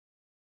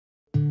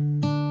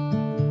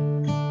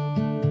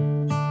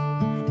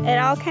It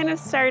all kind of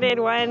started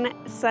one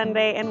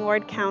Sunday in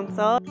ward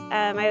council.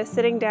 I was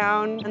sitting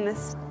down and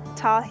this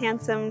tall,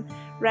 handsome,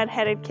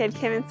 red-headed kid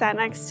came and sat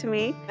next to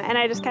me. And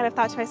I just kind of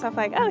thought to myself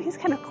like, oh, he's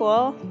kind of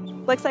cool.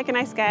 Looks like a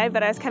nice guy,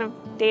 but I was kind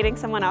of dating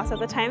someone else at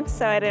the time,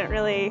 so I didn't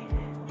really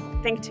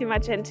think too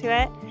much into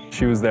it.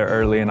 She was there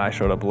early and I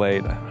showed up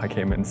late. I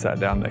came in and sat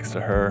down next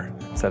to her,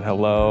 said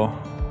hello,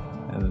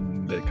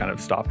 and it kind of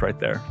stopped right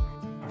there.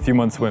 A few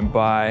months went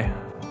by.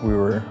 We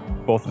were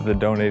both at the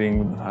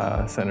donating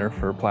center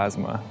for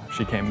plasma.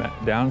 She came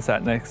down,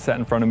 sat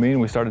in front of me, and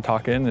we started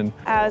talking. And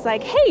I was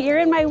like, hey, you're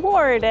in my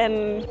ward.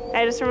 And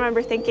I just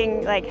remember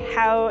thinking like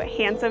how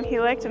handsome he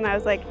looked. And I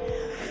was like,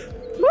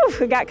 whew,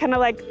 we got kind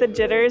of like the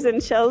jitters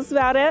and chills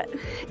about it.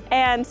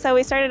 And so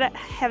we started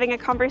having a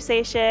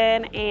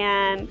conversation,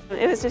 and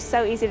it was just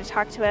so easy to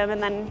talk to him.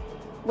 And then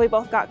we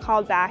both got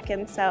called back.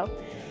 And so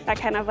that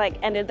kind of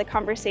like ended the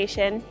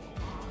conversation.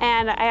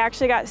 And I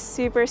actually got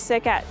super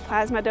sick at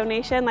plasma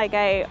donation, like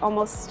I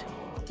almost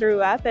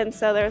threw up. And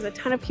so there was a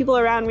ton of people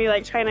around me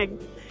like trying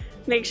to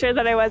make sure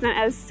that I wasn't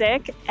as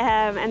sick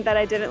and that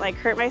I didn't like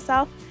hurt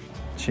myself.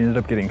 She ended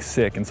up getting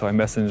sick, and so I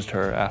messaged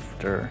her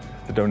after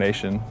the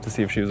donation to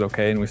see if she was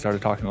okay, and we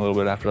started talking a little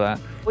bit after that.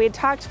 We had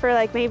talked for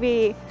like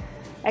maybe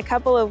a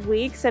couple of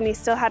weeks, and he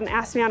still hadn't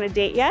asked me on a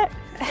date yet.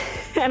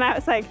 And I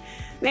was like,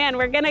 man,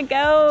 we're gonna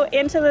go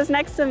into this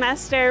next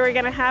semester, we're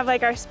gonna have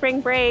like our spring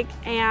break,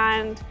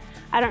 and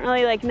I don't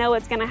really like know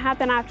what's gonna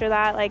happen after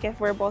that, like if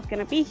we're both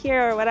gonna be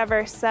here or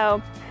whatever.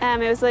 So it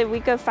was the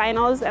week of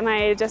finals, and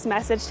I just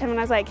messaged him and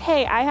I was like,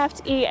 hey, I have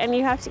to eat and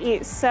you have to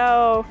eat.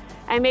 So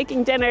I'm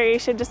making dinner, you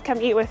should just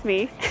come eat with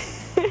me.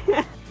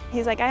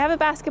 He's like, I have a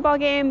basketball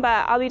game,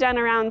 but I'll be done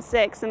around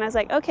 6. And I was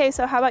like, okay,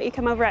 so how about you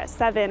come over at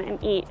 7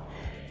 and eat?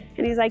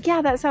 And he's like,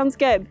 yeah, that sounds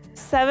good.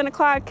 7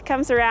 o'clock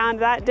comes around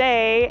that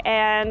day,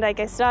 and like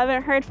I still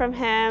haven't heard from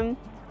him.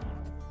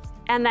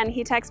 And then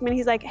he texts me and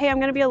he's like, hey, I'm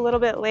gonna be a little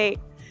bit late.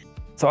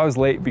 So I was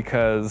late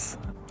because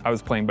I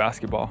was playing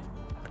basketball.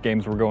 The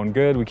games were going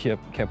good, we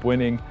kept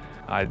winning.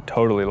 I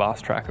totally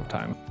lost track of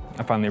time.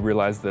 I finally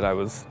realized that I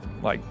was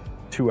like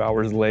 2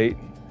 hours late,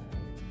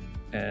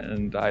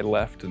 and I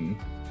left and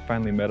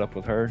finally met up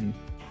with her.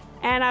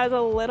 And I was a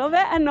little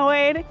bit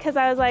annoyed because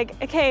I was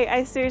like, okay,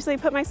 I seriously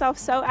put myself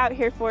so out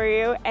here for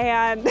you,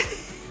 and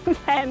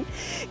then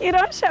you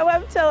don't show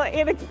up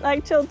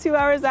till 2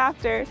 hours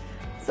after.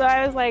 So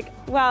I was like,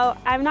 well,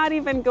 I'm not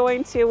even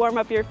going to warm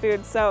up your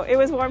food, so it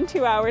was warm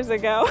 2 hours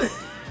ago.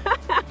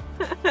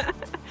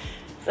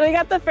 So we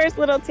got the first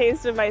little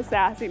taste of my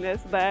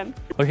sassiness then.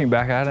 Looking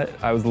back at it,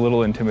 I was a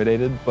little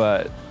intimidated,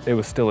 but it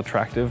was still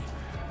attractive,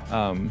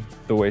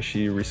 the way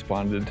she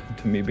responded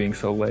to me being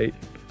so late.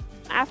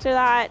 After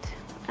that,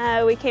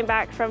 we came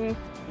back from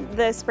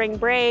the spring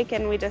break,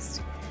 and we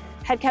just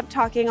had kept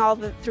talking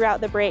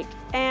throughout the break,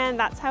 and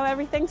that's how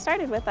everything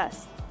started with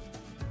us.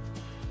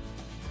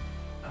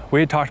 We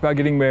had talked about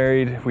getting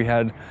married. We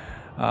had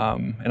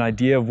an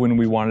idea of when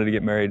we wanted to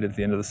get married at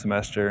the end of the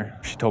semester.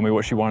 She told me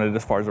what she wanted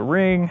as far as a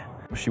ring.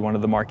 She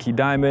wanted the marquee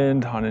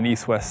diamond on an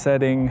east-west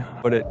setting,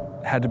 but it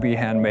had to be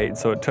handmade,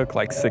 so it took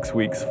like 6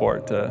 weeks for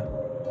it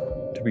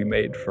to be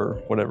made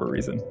for whatever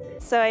reason.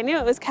 So I knew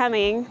it was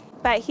coming,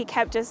 but he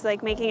kept just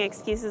like making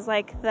excuses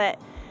like that,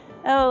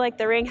 oh, like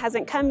the ring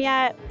hasn't come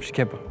yet. She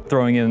kept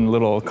throwing in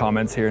little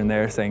comments here and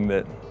there saying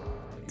that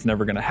it's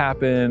never gonna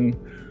happen.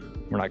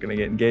 We're not gonna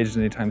get engaged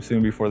anytime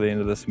soon before the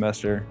end of the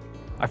semester.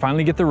 I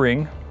finally get the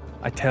ring.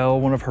 I tell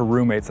one of her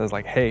roommates, I was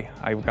like, hey,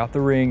 I got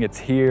the ring, it's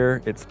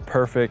here, it's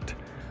perfect.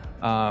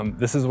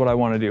 This is what I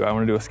wanna do. I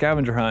wanna do a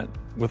scavenger hunt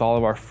with all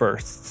of our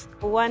firsts.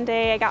 One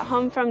day I got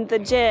home from the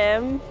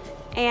gym,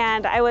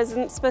 and I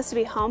wasn't supposed to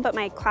be home, but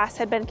my class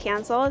had been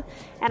canceled.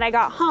 And I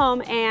got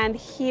home, and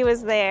he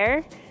was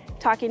there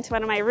talking to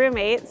one of my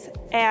roommates,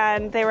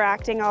 and they were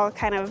acting all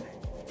kind of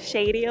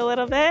shady a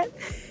little bit.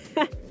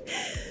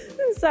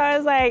 So I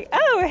was like,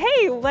 oh,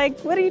 hey, like,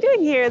 what are you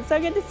doing here? It's so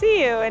good to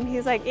see you. And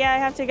he's like, yeah, I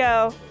have to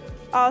go.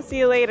 I'll see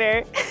you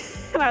later.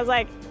 And I was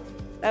like,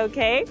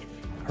 okay.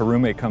 Her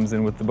roommate comes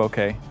in with the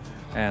bouquet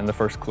and the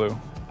first clue.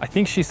 I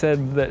think she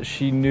said that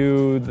she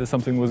knew that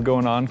something was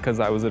going on because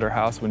I was at her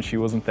house when she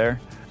wasn't there.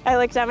 I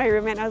looked at my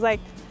roommate and I was like,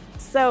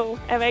 so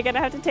am I gonna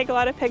have to take a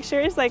lot of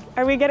pictures? Like,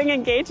 are we getting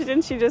engaged?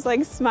 And she just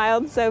like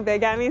smiled so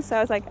big at me. So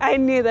I was like, I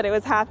knew that it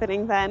was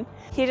happening then.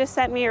 He just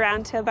sent me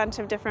around to a bunch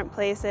of different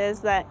places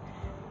that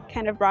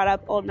kind of brought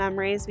up old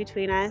memories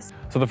between us.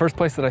 So the first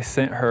place that I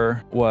sent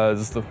her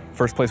was the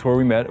first place where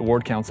we met at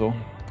Ward Council.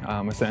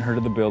 I sent her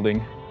to the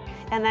building.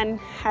 And then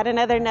had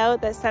another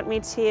note that sent me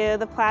to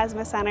the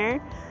Plasma Center,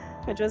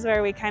 which was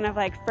where we kind of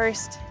like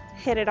first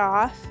hit it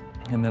off.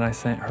 And then I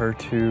sent her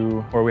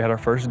to where we had our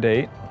first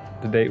date,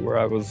 the date where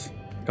I was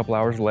a couple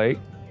hours late,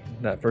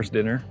 that first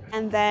dinner.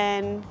 And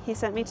then he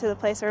sent me to the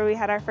place where we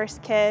had our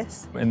first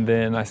kiss. And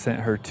then I sent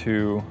her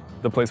to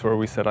the place where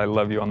we said, I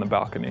love you on the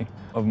balcony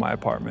of my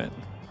apartment.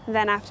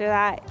 Then after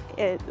that,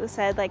 it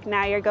said like,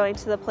 now you're going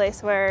to the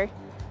place where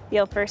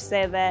you'll first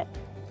say that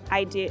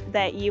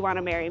that you want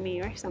to marry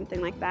me or something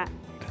like that.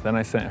 Then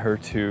I sent her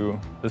to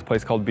this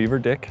place called Beaver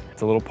Dick.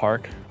 It's a little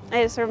park.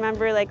 I just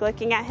remember like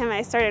looking at him,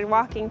 I started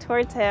walking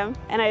towards him,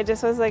 and I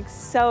just was like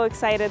so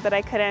excited that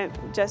I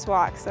couldn't just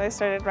walk, so I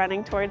started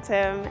running towards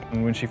him.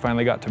 And when she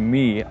finally got to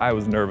me, I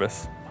was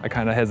nervous. I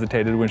kind of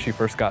hesitated when she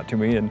first got to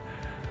me, and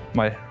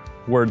my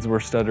words were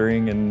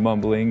stuttering and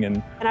mumbling.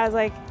 And I was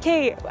like,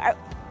 "Okay,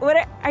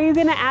 what are you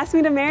gonna ask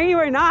me to marry you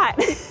or not?"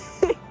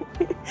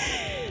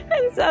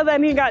 And so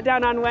then he got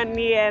down on one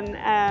knee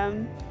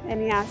and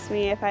he asked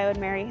me if I would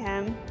marry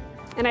him.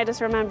 And I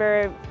just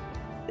remember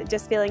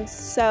just feeling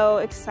so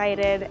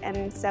excited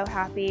and so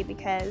happy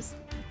because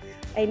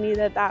I knew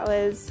that that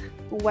was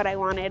what I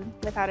wanted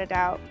without a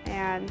doubt,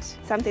 and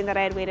something that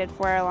I had waited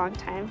for a long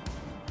time.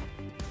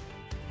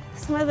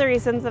 Some of the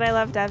reasons that I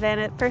love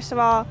Devin, first of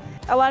all,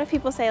 a lot of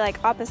people say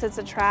like opposites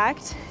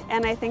attract,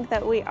 and I think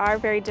that we are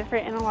very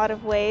different in a lot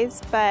of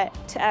ways, but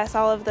to us,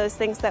 all of those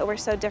things that we're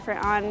so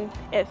different on,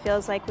 it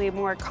feels like we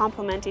more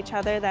complement each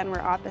other than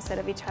we're opposite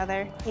of each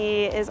other.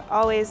 He is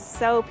always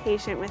so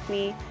patient with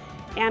me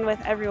and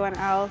with everyone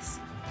else.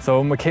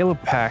 so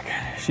Mikayla Pack,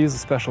 she's a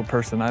special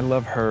person. I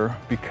love her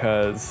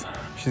because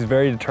she's a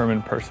very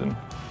determined person.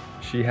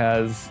 She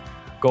has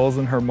goals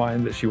in her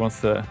mind that she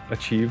wants to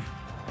achieve.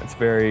 It's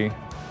very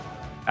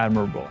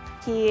admirable.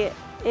 He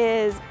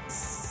is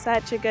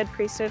such a good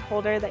priesthood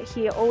holder that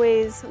he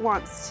always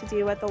wants to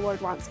do what the Lord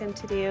wants him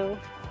to do.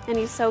 And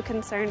he's so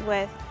concerned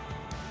with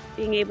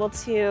being able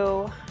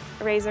to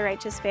raise a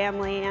righteous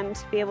family and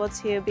to be able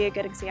to be a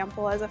good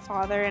example as a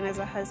father and as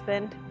a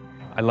husband.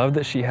 I love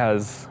that she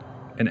has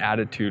an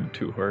attitude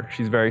to her.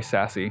 She's very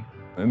sassy.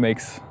 It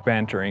makes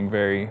bantering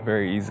very,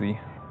 very easy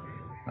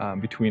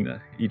between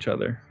each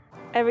other.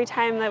 Every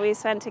time that we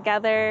spend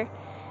together,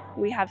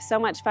 we have so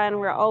much fun.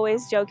 We're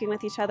always joking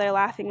with each other,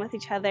 laughing with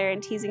each other,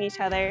 and teasing each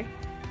other.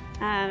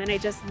 And I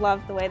just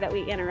love the way that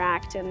we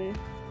interact and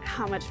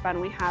how much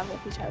fun we have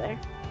with each other.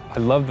 I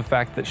love the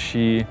fact that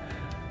she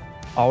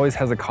always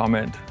has a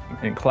comment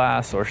in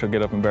class, or she'll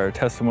get up and bear her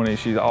testimony.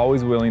 She's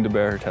always willing to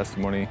bear her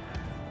testimony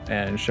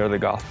and share the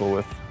gospel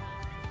with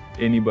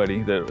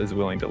anybody that is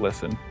willing to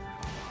listen.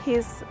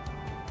 He's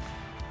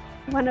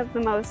one of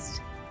the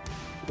most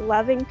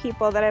loving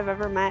people that I've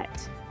ever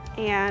met.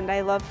 And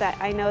I love that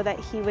I know that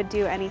he would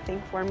do anything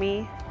for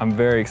me. I'm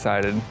very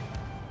excited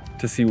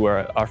to see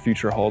where our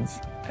future holds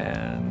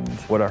and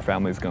what our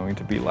family is going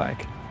to be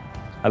like.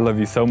 I love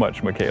you so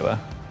much, Mikayla.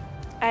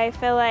 I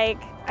feel like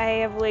I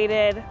have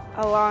waited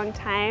a long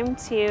time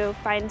to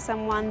find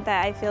someone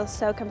that I feel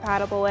so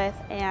compatible with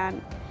and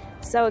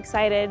so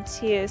excited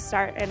to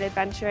start an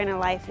adventure and a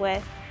life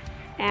with.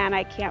 And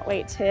I can't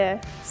wait to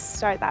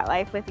start that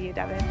life with you,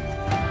 Devin.